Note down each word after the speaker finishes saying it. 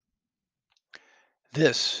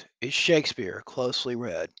This is Shakespeare Closely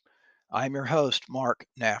Read. I'm your host, Mark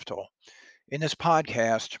Naftal. In this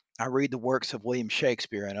podcast, I read the works of William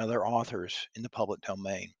Shakespeare and other authors in the public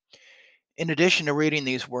domain. In addition to reading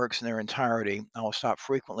these works in their entirety, I will stop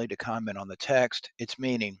frequently to comment on the text, its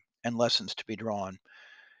meaning, and lessons to be drawn.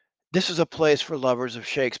 This is a place for lovers of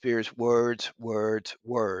Shakespeare's words, words,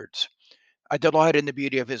 words. I delight in the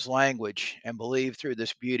beauty of his language and believe through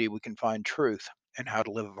this beauty we can find truth and how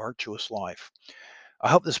to live a virtuous life. I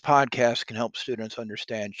hope this podcast can help students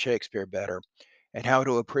understand Shakespeare better and how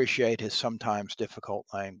to appreciate his sometimes difficult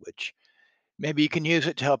language. Maybe you can use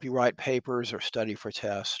it to help you write papers or study for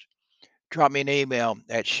tests. Drop me an email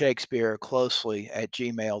at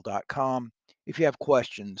shakespeareclosely@gmail.com if you have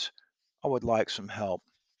questions or would like some help.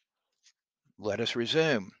 Let us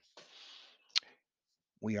resume.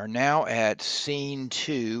 We are now at scene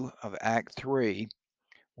 2 of Act 3,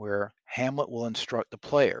 where Hamlet will instruct the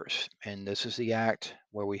players, and this is the act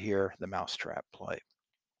where we hear the mousetrap play.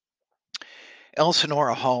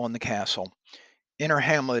 Elsinora Hall in the castle. Enter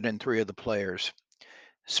Hamlet and three of the players.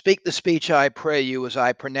 Speak the speech, I pray you, as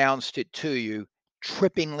I pronounced it to you,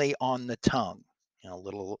 trippingly on the tongue. A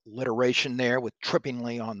little alliteration there with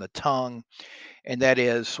trippingly on the tongue, and that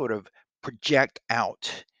is sort of project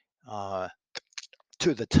out uh,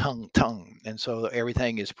 to the tongue, and so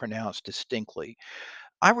everything is pronounced distinctly.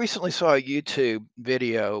 I recently saw a YouTube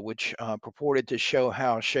video which purported to show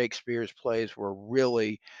how Shakespeare's plays were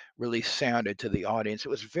really sounded to the audience. It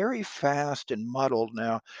was very fast and muddled.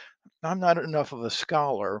 Now, I'm not enough of a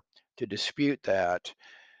scholar to dispute that,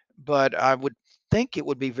 but I would think it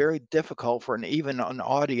would be very difficult for even an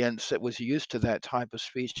audience that was used to that type of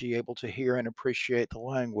speech to be able to hear and appreciate the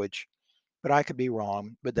language. But I could be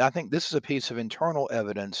wrong. But I think this is a piece of internal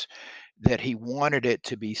evidence that he wanted it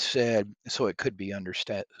to be said so it could be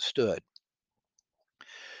understood.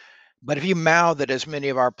 But if you mouth it as many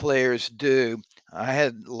of our players do, I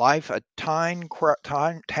had life a town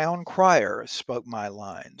crier spoke my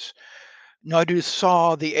lines. No, do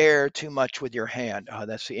saw the air too much with your hand.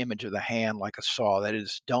 That's the image of the hand like a saw. That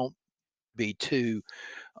is, don't be too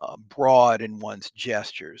broad in one's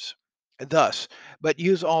gestures. Thus, but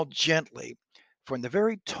use all gently, for in the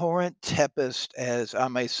very torrent tempest, as I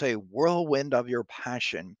may say, whirlwind of your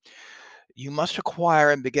passion, you must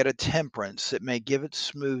acquire and beget a temperance that may give it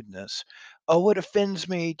smoothness. Oh, it offends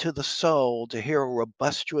me to the soul to hear a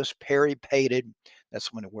robustious, peripated,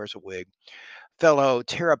 that's when it wears a wig, fellow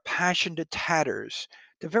tear a passion to tatters,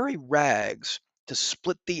 to very rags, to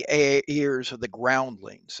split the ears of the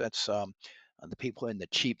groundlings. That's the people in the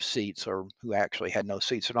cheap seats or who actually had no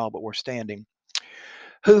seats at all but were standing,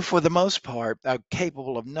 who for the most part are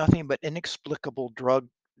capable of nothing but inexplicable drug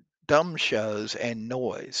dumb shows and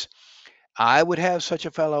noise. I would have such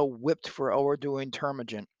a fellow whipped for overdoing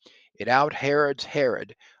termagant. It out Herod's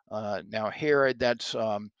Herod. Now Herod, that's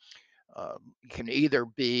can either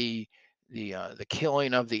be the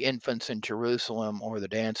killing of the infants in Jerusalem or the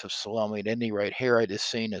dance of Salome. At any rate, Herod is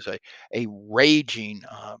seen as a raging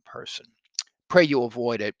person. Pray you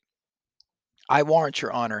avoid it. I warrant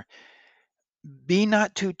your honor. Be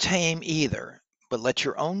not too tame either, but let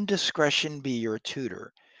your own discretion be your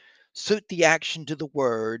tutor. Suit the action to the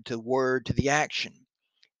word to the action.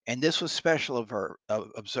 And this was special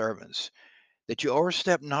observance, that you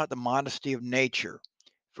overstep not the modesty of nature,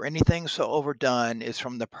 for anything so overdone is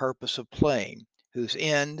from the purpose of playing, whose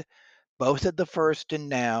end, both at the first and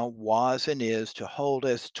now, was and is to hold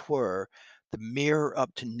as twere the mirror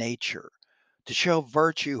up to nature, to show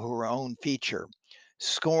virtue her own feature,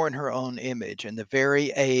 scorn her own image, and the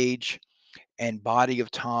very age and body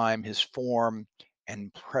of time his form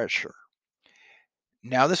and pressure.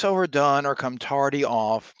 Now this overdone or come tardy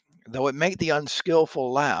off, though it make the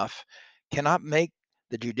unskilful laugh, cannot make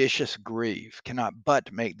the judicious grieve, cannot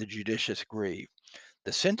but make the judicious grieve.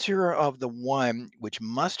 The censure of the one which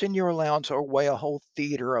must in your allowance outweigh a whole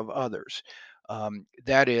theater of others.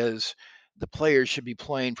 That is, the players should be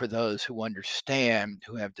playing for those who understand,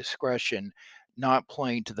 who have discretion, not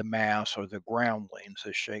playing to the mass or the groundlings,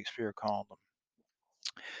 as Shakespeare called them.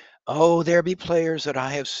 Oh, there be players that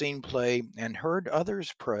I have seen play and heard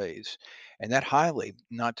others praise, and that highly,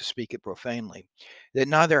 not to speak it profanely, that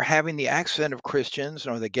neither having the accent of Christians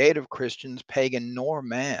nor the gait of Christians, pagan nor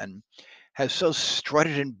man, has so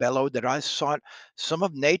strutted and bellowed that I thought some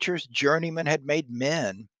of nature's journeymen had made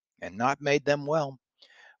men, and not made them well,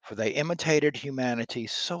 for they imitated humanity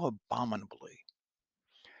so abominably.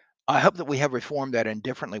 I hope that we have reformed that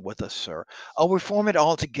indifferently with us, sir. I'll reform it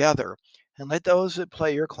altogether, and let those that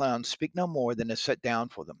play your clowns speak no more than is set down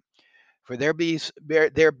for them. For there be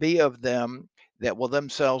of them that will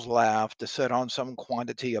themselves laugh to set on some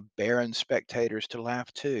quantity of barren spectators to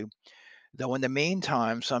laugh too, though in the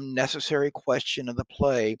meantime some necessary question of the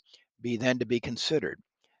play be then to be considered.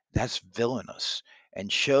 That's villainous,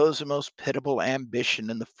 and shows the most pitiable ambition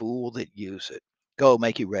in the fool that use it. Go,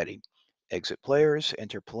 make you ready. Exit players,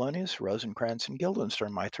 enter Polonius, Rosencrantz, and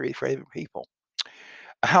Guildenstern, my three favorite people.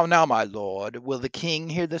 How now, my lord? Will the king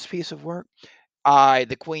hear this piece of work? Ay,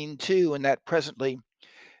 the queen too, and that presently.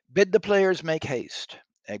 Bid the players make haste.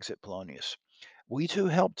 Exit Polonius. We too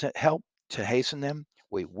help to hasten them.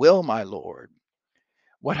 We will, my lord.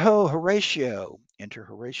 What ho, Horatio! Enter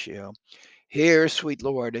Horatio. Here, sweet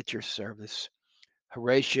lord, at your service.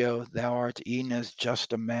 Horatio, thou art e'en as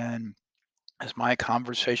just a man as my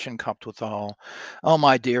conversation cupped withal. Oh,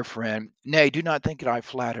 my dear friend, nay, do not think that I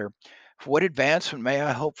flatter. For what advancement may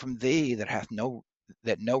I hope from thee that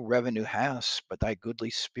no revenue hast but thy goodly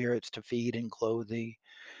spirits to feed and clothe thee?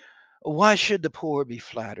 Why should the poor be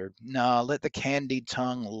flattered? No, let the candied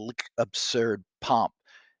tongue lick absurd pomp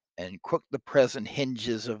and crook the present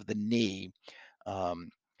hinges of the knee. Um,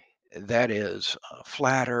 that is,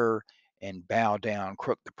 flatter and bow down,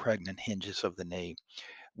 crook the pregnant hinges of the knee.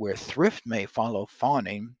 Where thrift may follow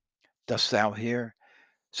fawning, dost thou hear?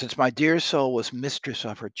 Since my dear soul was mistress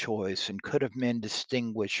of her choice, and could of men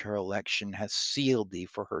distinguish her election, has sealed thee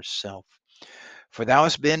for herself. For thou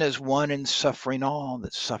hast been as one in suffering all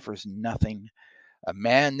that suffers nothing, a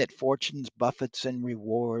man that fortune's buffets and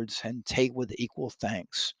rewards, and take with equal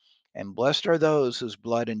thanks. And blessed are those whose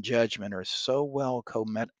blood and judgment are so well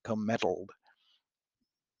commetled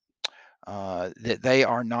that they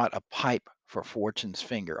are not a pipe for fortune's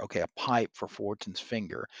finger. Okay, a pipe for fortune's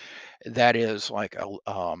finger. That is like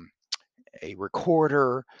a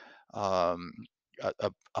recorder, um,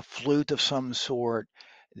 a flute of some sort.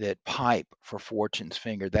 That pipe for fortune's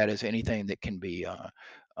finger. That is anything that can be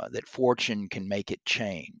that fortune can make it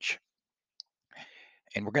change.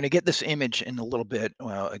 And we're going to get this image in a little bit,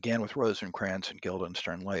 again with Rosencrantz and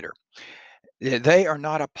Guildenstern later. They are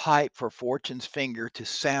not a pipe for fortune's finger to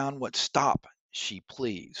sound what stop she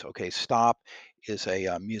please. Okay, stop is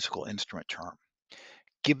a musical instrument term.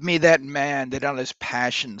 Give me that man that on his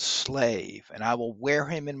passion's slave, and I will wear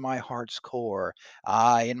him in my heart's core,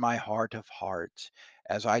 aye, in my heart of hearts,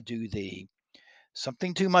 as I do thee.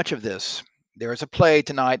 Something too much of this. There is a play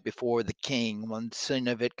tonight before the king. One scene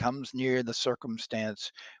of it comes near the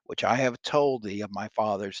circumstance which I have told thee of my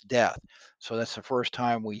father's death. So that's the first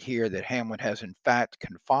time we hear that Hamlet has in fact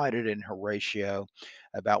confided in Horatio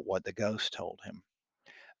about what the ghost told him.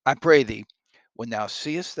 I pray thee, when thou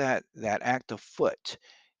seest that act afoot,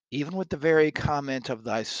 even with the very comment of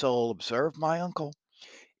thy soul, observe my uncle,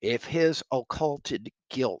 if his occulted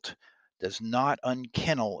guilt does not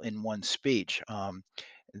unkennel in one speech,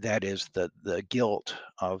 that is, the guilt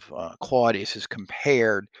of Claudius is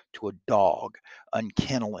compared to a dog,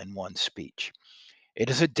 unkennel in one speech. It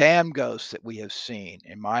is a damned ghost that we have seen,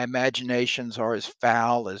 and my imaginations are as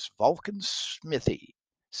foul as Vulcan's smithy.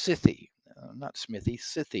 Not smithy,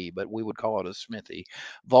 sithy, but we would call it a smithy.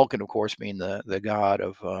 Vulcan, of course, being the god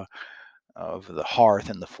of the hearth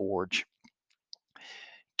and the forge.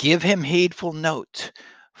 Give him heedful note,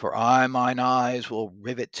 for I mine eyes will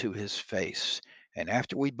rivet to his face, and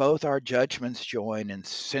after we both our judgments join in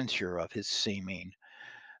censure of his seeming.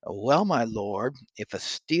 Well, my lord, if a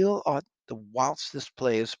steal ought the whilst this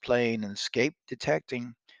play is playing and escape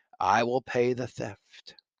detecting, I will pay the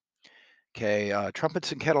theft. Okay,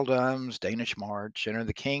 trumpets and kettle drums, Danish march, enter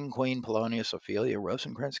the king, queen, Polonius, Ophelia,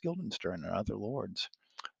 Rosencrantz, Guildenstern, and other lords,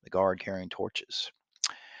 the guard carrying torches.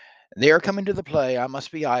 They are coming to the play. I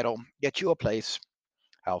must be idle. Get you a place.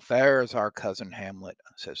 How fares our cousin Hamlet?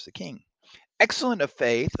 Says the king. Excellent of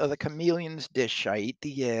faith, of the chameleon's dish I eat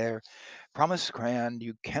the air. Promise grand,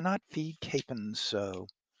 you cannot feed capons so.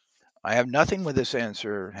 I have nothing with this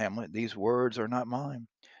answer, Hamlet. These words are not mine,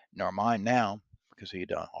 nor mine now, because he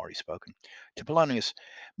had already spoken. To Polonius,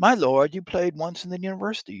 my lord, you played once in the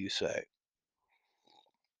university, you say.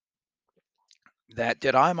 That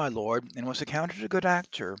did I, my lord, and was accounted a good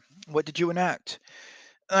actor. What did you enact?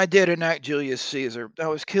 I did enact Julius Caesar. I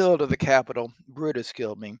was killed at the Capitol. Brutus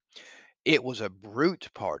killed me. It was a brute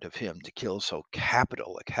part of him to kill so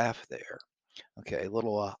capital a calf there. Okay, a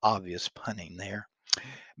little obvious punning there.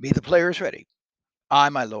 Be the players ready? Ay,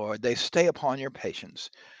 my lord, they stay upon your patience.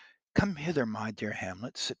 Come hither, my dear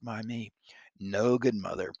Hamlet, sit by me. No, good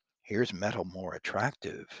mother, here's metal more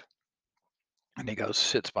attractive. And he goes,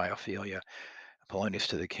 sits by Ophelia. Polonius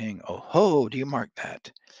to the king. Oh ho, do you mark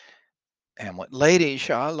that? Hamlet, lady,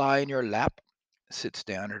 shall I lie in your lap? Sits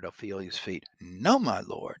down at Ophelia's feet. No, my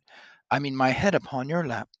lord. I mean my head upon your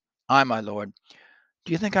lap. Ay, my lord.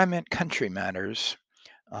 Do you think I meant country matters?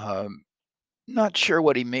 Um, Not sure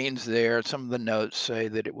what he means there. Some of the notes say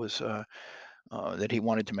that it was that he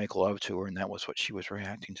wanted to make love to her, and that was what she was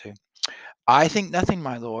reacting to. I think nothing,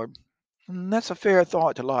 my lord. That's a fair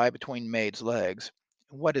thought to lie between maid's legs.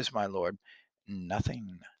 What is, my lord?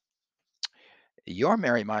 Nothing. You're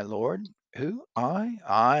merry, my lord. Who? I?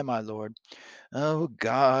 I, my lord. Oh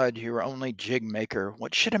God, you're only jig maker.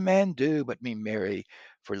 What should a man do but be merry?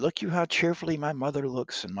 For look you how cheerfully my mother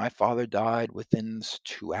looks, and my father died within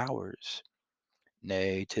 2 hours.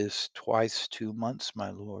 Nay, 'tis twice 2 months,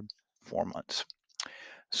 my lord. 4 months.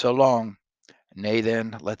 So long. Nay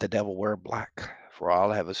then, let the devil wear black, for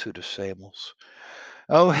I'll have a suit of sables.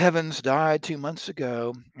 Oh heavens, died 2 months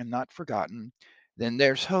ago, and not forgotten. Then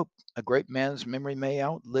there's hope. A great man's memory may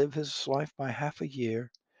outlive his life by half a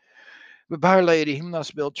year. But by Our Lady, he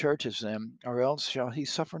must build churches then, or else shall he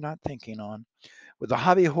suffer not thinking on. With the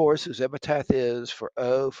hobby horse, whose epitaph is, for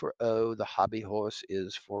oh, the hobby horse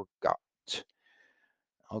is forgot.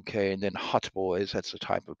 Okay, and then Hot Boys, that's a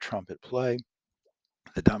type of trumpet play.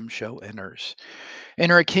 The dumb show enters.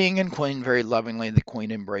 Enter a king and queen very lovingly, the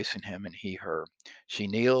queen embracing him and he her. She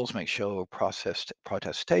kneels, makes show of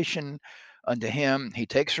protestation unto him. He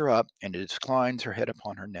takes her up and inclines her head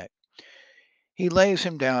upon her neck. He lays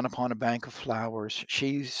him down upon a bank of flowers.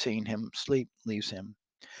 She, seeing him sleep, leaves him.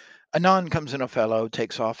 Anon comes in a fellow,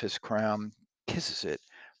 takes off his crown, kisses it,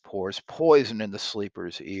 pours poison in the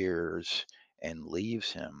sleeper's ears, and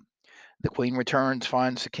leaves him. The queen returns,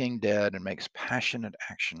 finds the king dead, and makes passionate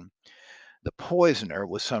action. The poisoner,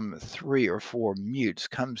 with some 3 or 4 mutes,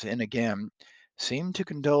 comes in again, seem to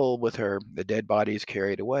condole with her. The dead body is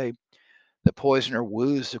carried away. The poisoner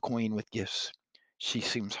woos the queen with gifts. She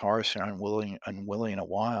seems harsh and unwilling a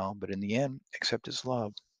while, but in the end, accept his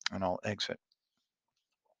love, and I'll exit.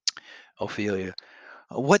 Ophelia.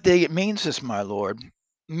 What day it means this, my lord?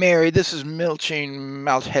 Mary, this is milching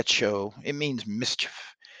malhecho. It means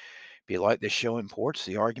mischief. Belike the show imports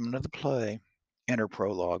the argument of the play. Enter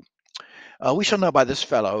prologue. We shall know by this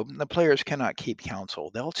fellow. The players cannot keep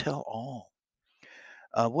counsel. They'll tell all.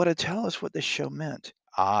 What to tell us what this show meant?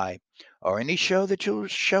 Aye, or any show that you'll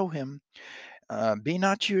show him. Be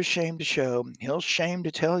not you ashamed to show. He'll shame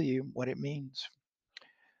to tell you what it means.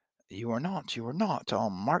 You are not. You are not. I'll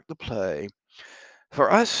mark the play. For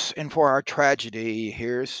us and for our tragedy,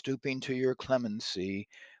 here stooping to your clemency,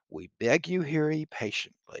 we beg you hear ye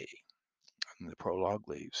patiently. And the prologue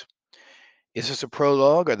leaves. Is this a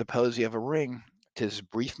prologue or the posy of a ring? 'Tis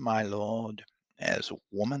brief, my lord, as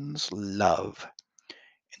woman's love.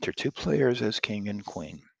 Enter 2 players as king and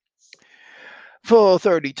queen. Full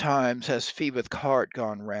 30 times has Phoebus cart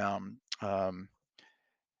gone round.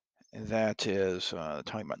 That is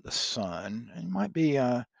talking about the sun. It might be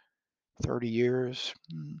 30 years.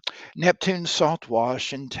 Neptune's salt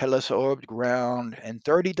wash and Tellus orbed ground, and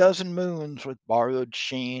 30 dozen moons with borrowed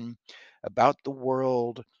sheen about the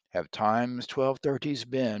world. Have times 1230s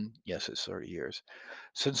been, yes, it's 30 years,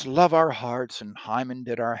 since love our hearts and Hymen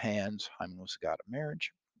did our hands. Hymen was the god of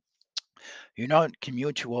marriage. Unite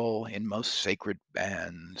commutual in most sacred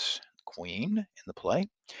bands. Queen in the play.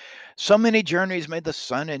 So many journeys may the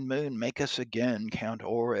sun and moon make us again count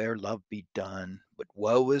o'er ere love be done. But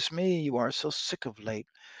woe is me, you are so sick of late,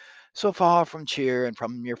 so far from cheer and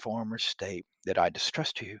from your former state, that I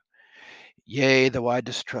distrust you. Yea, though I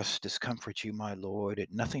distrust, discomfort you, my lord, it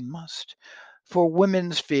nothing must. For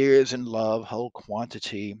women's fears in love hold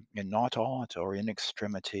quantity, and not aught or in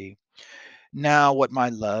extremity. Now what my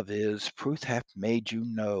love is, truth hath made you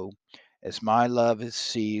know. As my love is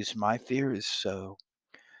seized, my fear is so.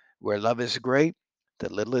 Where love is great,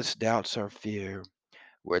 the littlest doubts are fear.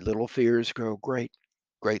 Where little fears grow great,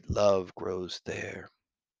 great love grows there.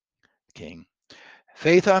 King.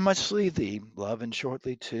 Faith, I must leave thee, love, and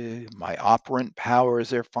shortly too. My operant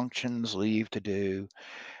powers their functions leave to do,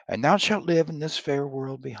 and thou shalt live in this fair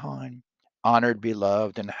world behind. Honored,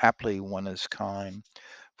 beloved, and haply one as kind.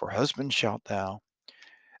 For husband shalt thou.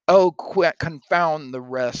 Oh, confound the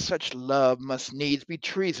rest! Such love must needs be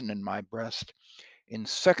treason in my breast. In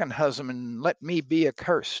second husband let me be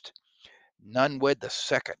accursed. None wed the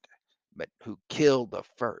second, but who killed the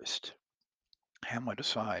first. Hamlet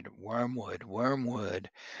aside, wormwood, wormwood.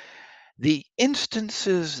 The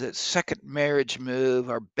instances that second marriage move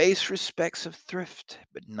are base respects of thrift,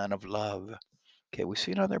 but none of love. Okay, we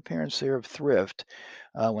see another appearance there of thrift.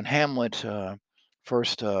 When Hamlet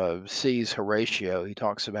first sees Horatio, he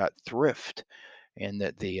talks about thrift, and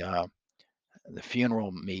that the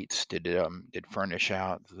funeral meets did furnish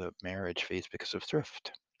out the marriage fees because of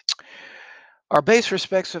thrift. Our base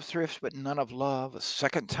respects of thrift, but none of love. A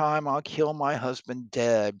second time I'll kill my husband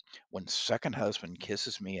dead when second husband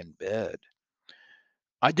kisses me in bed.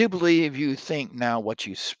 I do believe you think now what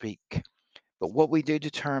you speak, but what we do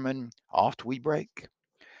determine, oft we break.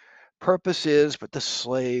 Purpose is but the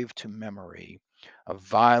slave to memory, of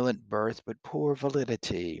violent birth but poor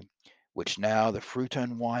validity, which now the fruit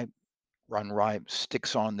unripe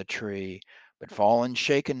sticks on the tree, but fallen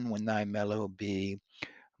shaken when thy mellow be.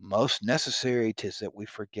 Most necessary 'tis that we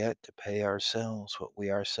forget to pay ourselves what we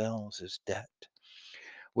ourselves is debt.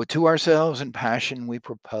 What to ourselves in passion we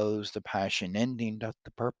propose, the passion ending doth the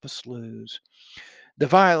purpose lose. The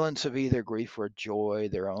violence of either grief or joy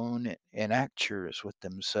their own enactures with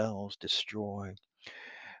themselves destroy.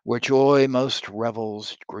 Where joy most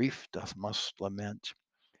revels, grief doth most lament.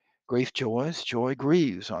 Grief joys, joy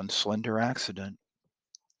grieves on slender accident.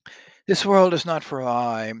 This world is not for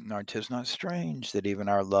aye, nor 'tis not strange that even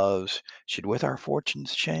our loves should with our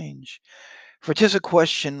fortunes change. For 'tis a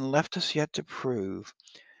question left us yet to prove,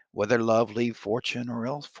 whether love leave fortune or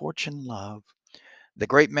else fortune love. The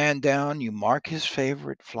great man down, you mark his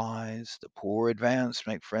favorite flies, the poor advance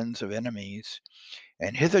make friends of enemies,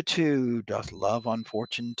 and hitherto doth love on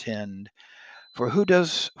fortune tend. For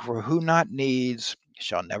who not needs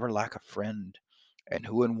shall never lack a friend, and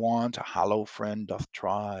who in want a hollow friend doth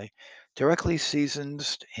try, directly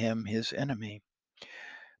seasons him his enemy.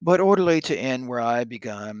 But orderly to end where I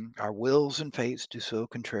begun, our wills and fates do so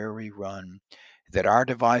contrary run, that our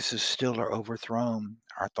devices still are overthrown,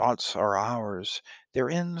 our thoughts are ours, their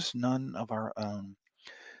ends none of our own.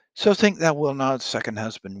 So think thou wilt not second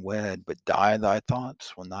husband wed, but die thy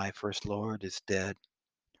thoughts when thy first lord is dead.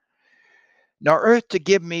 Nor earth to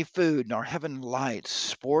give me food, nor heaven light,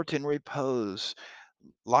 sport and repose,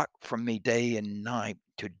 lock from me day and night.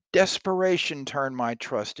 To desperation turn my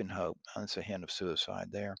trust and hope. That's a hint of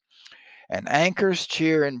suicide there. And anchor's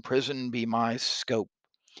cheer in prison be my scope.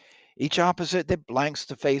 Each opposite that blanks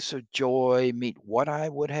the face of joy meet what I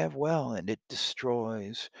would have well, and it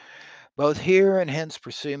destroys. Both here and hence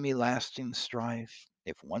pursue me lasting strife.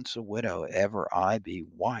 If once a widow, ever I be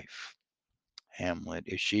wife. Hamlet,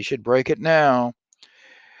 if she should break it now,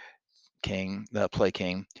 King, the play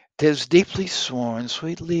King, 'tis deeply sworn,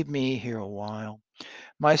 sweet, leave me here a while.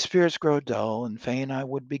 My spirits grow dull, and fain I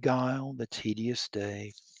would beguile the tedious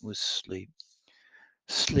day with sleep.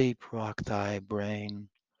 Sleep, rock thy brain.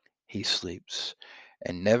 He sleeps,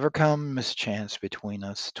 and never come mischance between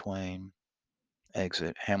us twain.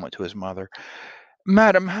 Exit. Hamlet to his mother.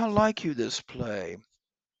 Madam, how like you this play?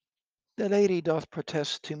 The lady doth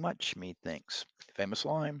protest too much, methinks. Famous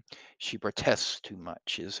line. She protests too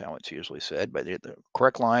much is how it's usually said, but the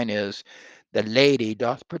correct line is the lady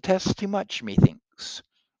doth protest too much, methinks.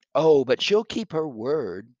 Oh, but she'll keep her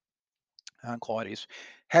word. Claudius,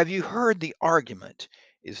 have you heard the argument?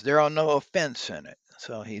 Is there no offense in it?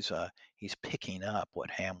 So he's picking up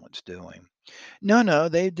what Hamlet's doing. No, no,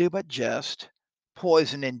 they do but jest.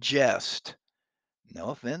 Poison and jest. No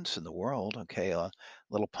offense in the world. Okay, a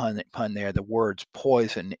little pun there. The words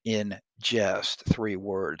poison in jest, three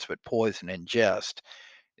words, but poison in jest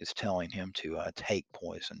is telling him to take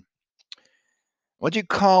poison. What'd you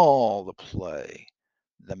call the play?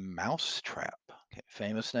 The Mousetrap. Okay,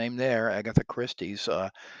 famous name there. Agatha Christie's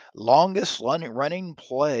longest running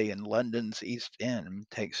play in London's East End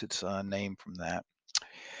takes its name from that.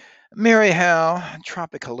 Mary Howe,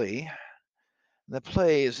 tropically. The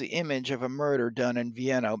play is the image of a murder done in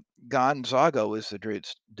Vienna. Gonzago is the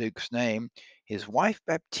duke's name. His wife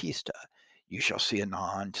Baptista, you shall see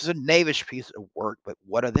anon. 'Tis a knavish piece of work, but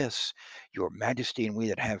what of this? Your Majesty and we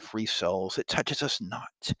that have free souls, it touches us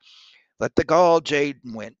not. Let the gall jade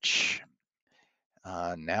wench.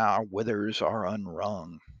 Now our withers are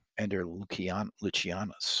unwrung. Enter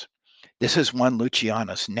Lucianus. This is one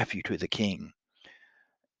Lucianus, nephew to the king.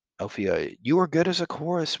 Ophelia, you are good as a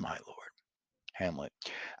chorus, my lord. Hamlet,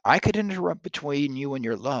 I could interrupt between you and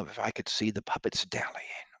your love if I could see the puppets dallying.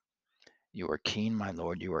 You are keen, my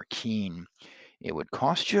lord, you are keen. It would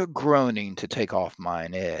cost you a groaning to take off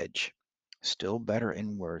mine edge. Still better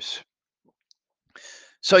and worse.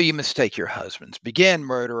 So you mistake your husbands. Begin,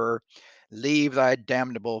 murderer. Leave thy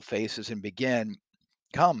damnable faces and begin.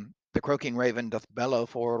 Come, the croaking raven doth bellow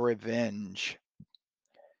for revenge.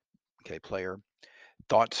 Okay, player.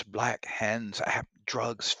 Thoughts black, hands apt,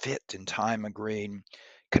 drugs fit, and time agreeing.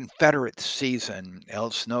 Confederate season,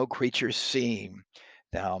 else no creature seen.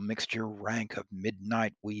 Thou mixture rank of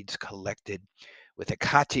midnight weeds collected, with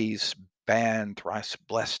Hecate's band thrice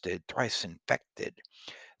blessed, thrice infected.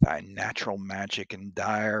 Thy natural magic and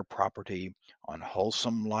dire property on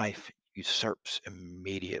wholesome life usurps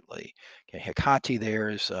immediately. Okay, Hecate there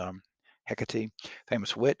is Hecate,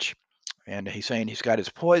 famous witch, and he's saying he's got his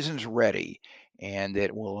poisons ready, and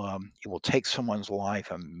it will take someone's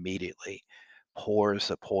life immediately. Pours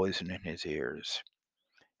the poison in his ears.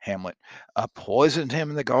 Hamlet poisoned him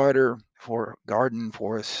in the garden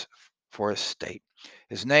for his state.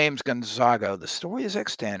 His name's Gonzago. The story is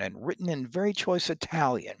extant and written in very choice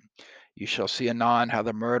Italian. You shall see anon how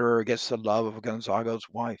the murderer gets the love of Gonzago's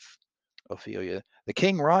wife. Ophelia. The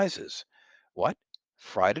king rises. What?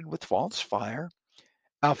 Frighted with false fire?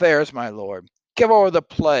 How fares my lord? Give o'er the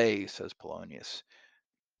play, says Polonius.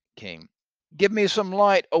 King. Give me some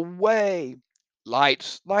light. Away!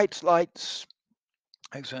 Lights, lights, lights.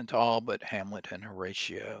 Exeunt all but Hamlet and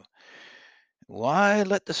Horatio. Why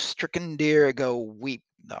let the stricken deer go weep,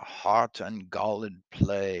 the heart ungalled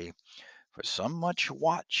play? For some much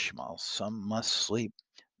watch, while some must sleep.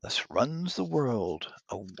 Thus runs the world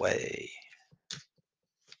away.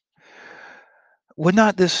 Would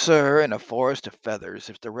not this, sir, in a forest of feathers,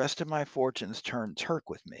 if the rest of my fortunes turned Turk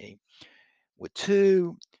with me, with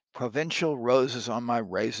two provincial roses on my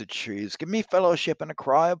razed trees, give me fellowship and a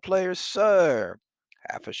cry of players, sir.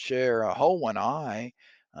 Half a share, a whole one, I.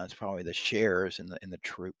 That's probably the shares in the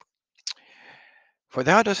troop. For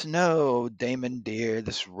thou dost know, Damon dear,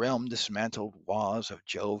 this realm dismantled was of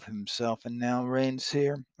Jove himself, and now reigns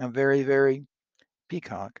here a very, very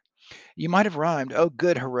peacock. You might have rhymed, oh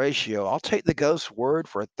good Horatio, I'll take the ghost's word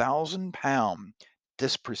for £1,000.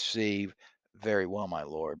 Disperceive very well, my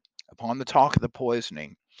lord. Upon the talk of the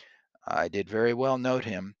poisoning, I did very well note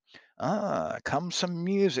him. Ah, come some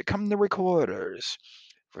music, come the recorders.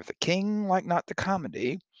 For if the king like not the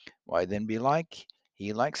comedy, why then belike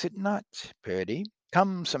he likes it not. Purdy,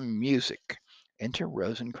 come some music. Enter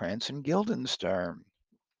Rosencrantz and Guildenstern.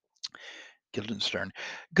 Guildenstern.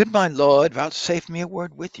 Good my lord, vouchsafe me a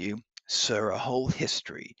word with you. Sir, a whole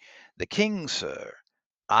history. The king, sir.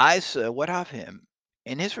 I, sir, what of him?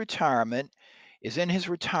 In his retirement, is in his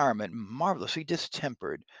retirement marvellously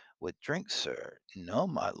distempered with drink, sir. No,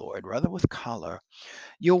 my lord, rather with choler.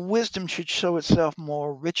 Your wisdom should show itself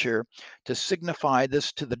more richer to signify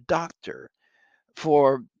this to the doctor.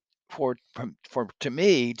 For for to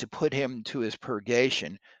me to put him to his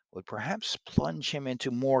purgation would perhaps plunge him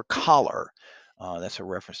into more choler. That's a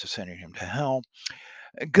reference to sending him to hell.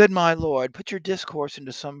 Good my lord, put your discourse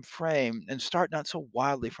into some frame, and start not so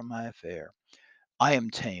wildly from my affair. I am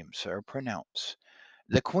tame, sir. Pronounce.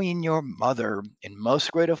 The queen your mother, in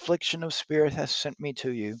most great affliction of spirit, has sent me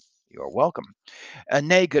to you. You are welcome.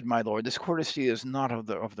 Nay, good my lord, this courtesy is not of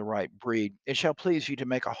the right breed. It shall please you to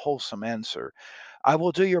make a wholesome answer. I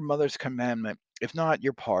will do your mother's commandment. If not,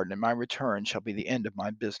 your pardon, and my return shall be the end of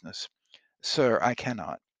my business. Sir, I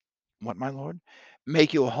cannot. What, my lord?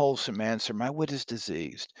 Make you a wholesome answer. My wit is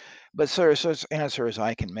diseased. But, sir, such answer as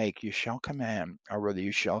I can make, you shall command, or rather,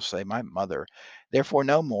 you shall say, my mother. Therefore,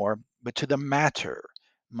 no more, but to the matter.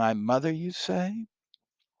 My mother, you say?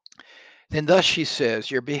 Then thus she says,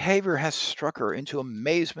 your behavior has struck her into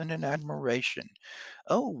amazement and admiration.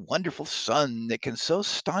 Oh, wonderful son that can so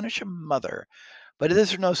astonish a mother! But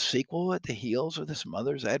is there no sequel at the heels of this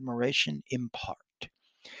mother's admiration? Impart.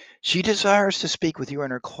 She desires to speak with you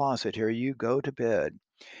in her closet ere you go to bed.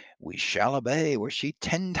 We shall obey. Were she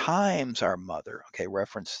 10 times our mother? Okay,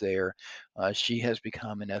 reference there. She has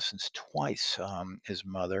become, in essence, twice his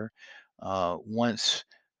mother. Once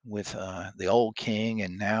with the old king,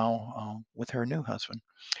 and now with her new husband.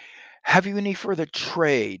 Have you any further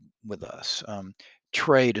trade with us?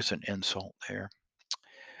 Trade is an insult there.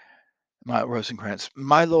 My Rosencrantz,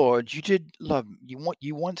 my lord, you did love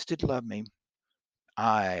you once did love me.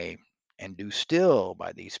 I and do still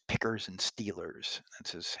by these pickers and stealers.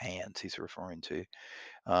 That's his hands he's referring to.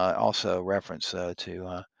 Also reference to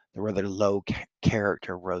the rather low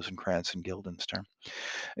character of Rosencrantz and Guildenstern.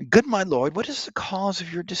 Good my lord, what is the cause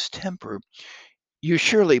of your distemper? You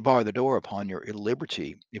surely bar the door upon your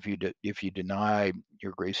liberty if you deny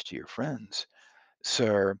your grace to your friends.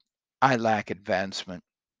 Sir, I lack advancement.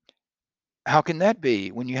 How can that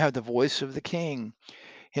be when you have the voice of the king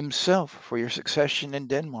himself for your succession in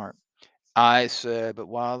Denmark? I said, but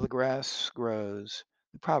while the grass grows,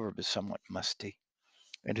 the proverb is somewhat musty.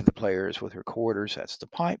 Into the players with recorders, that's the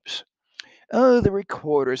pipes. Oh, the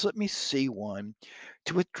recorders, let me see one.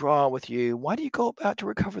 To withdraw with you, why do you go about to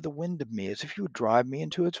recover the wind of me as if you would drive me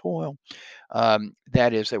into a toil?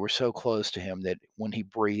 That is, they were so close to him that when he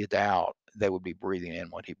breathed out, they would be breathing in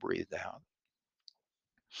what he breathed out.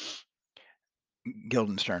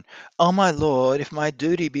 Guildenstern. Oh, my lord, if my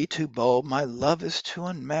duty be too bold, my love is too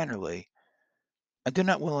unmannerly. I do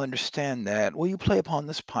not well understand that. Will you play upon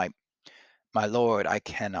this pipe? My lord, I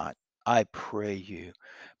cannot. I pray you.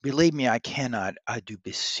 Believe me, I cannot. I do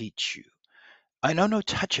beseech you. I know no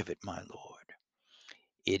touch of it, my lord.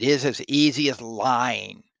 It is as easy as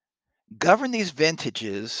lying. Govern these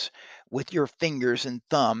vintages with your fingers and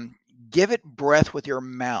thumb. Give it breath with your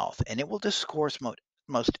mouth, and it will discourse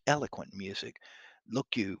most eloquent music. Look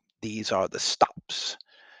you, these are the stops.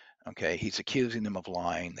 Okay, he's accusing them of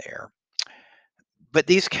lying there. But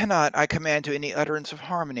these cannot, I command, to any utterance of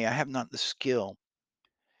harmony. I have not the skill.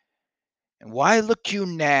 And why look you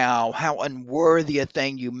now, how unworthy a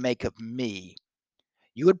thing you make of me?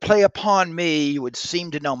 You would play upon me, you would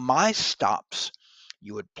seem to know my stops.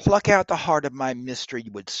 You would pluck out the heart of my mystery.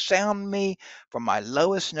 You would sound me from my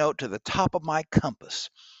lowest note to the top of my compass.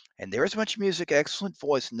 And there is much music, excellent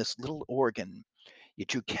voice in this little organ,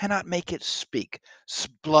 yet you cannot make it speak.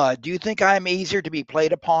 Sblood, do you think I am easier to be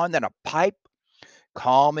played upon than a pipe?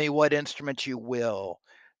 Call me what instrument you will.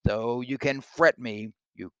 Though you can fret me,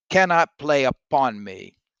 you cannot play upon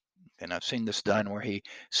me. And I've seen this done where he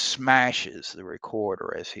smashes the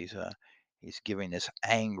recorder as he's giving this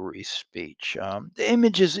angry speech. The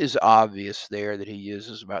image is obvious there that he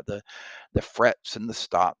uses about the frets and the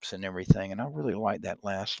stops and everything. And I really like that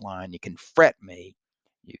last line. You can fret me,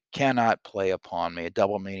 you cannot play upon me. A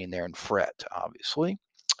double meaning there in fret, obviously.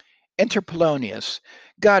 Enter Polonius.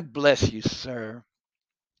 God bless you, sir.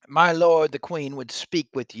 My lord, the queen would speak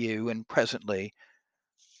with you, and presently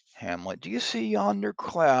Hamlet, do you see yonder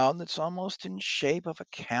cloud that's almost in shape of a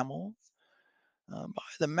camel? By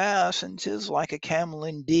the mass, and 'tis like a camel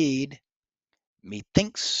indeed.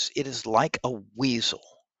 Methinks it is like a weasel.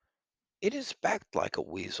 It is backed like a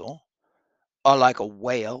weasel, or like a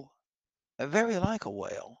whale, very like a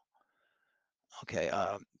whale. Okay,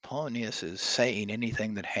 Polonius is saying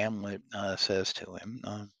anything that Hamlet says to him.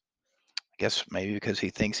 I guess maybe because he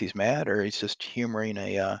thinks he's mad, or he's just humoring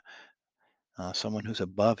someone who's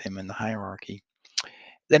above him in the hierarchy.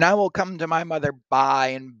 Then I will come to my mother by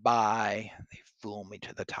and by. They fool me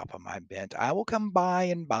to the top of my bent. I will come by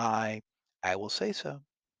and by. I will say so.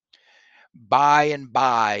 By and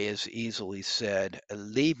by is easily said.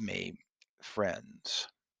 Leave me, friends.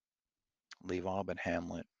 Leave all but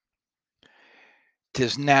Hamlet.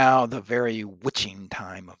 'Tis now the very witching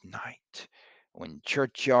time of night, when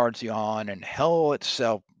churchyards yawn and hell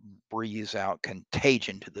itself breathes out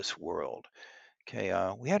contagion to this world. Okay,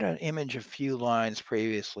 we had an image a few lines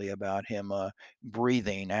previously about him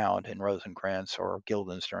breathing out in Rosencrantz or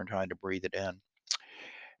Guildenstern trying to breathe it in.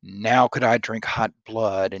 Now could I drink hot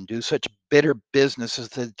blood and do such bitter business as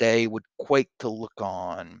the day would quake to look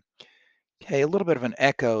on. Okay, a little bit of an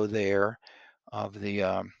echo there of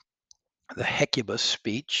the Hecubus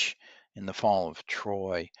speech in the fall of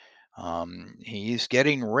Troy. He's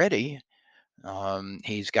getting ready.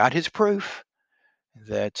 He's got his proof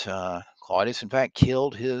that Claudius, in fact,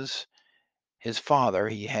 killed his father.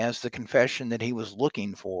 He has the confession that he was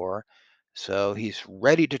looking for. So he's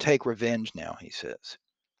ready to take revenge now, he says.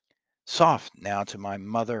 Soft now to my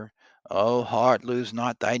mother. O heart, lose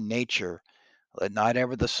not thy nature. Let not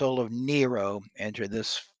ever the soul of Nero enter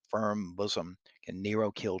this firm bosom. And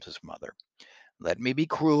Nero killed his mother. Let me be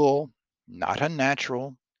cruel, not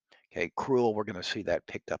unnatural. Okay, cruel, we're going to see that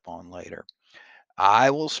picked up on later. I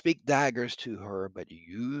will speak daggers to her, but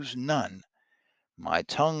use none. My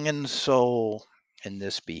tongue and soul in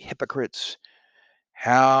this be hypocrites.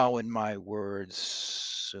 How in my words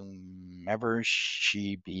somever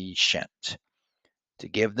she be shent, to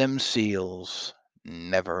give them seals,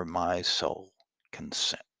 never my soul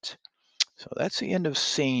consent. So that's the end of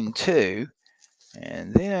scene 2.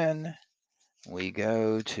 And then we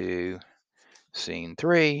go to scene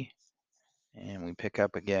 3, and we pick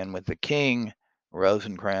up again with the king,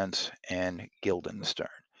 Rosencrantz, and Guildenstern.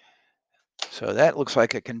 So that looks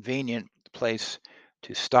like a convenient place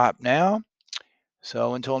to stop now.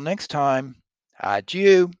 So until next time,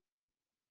 adieu.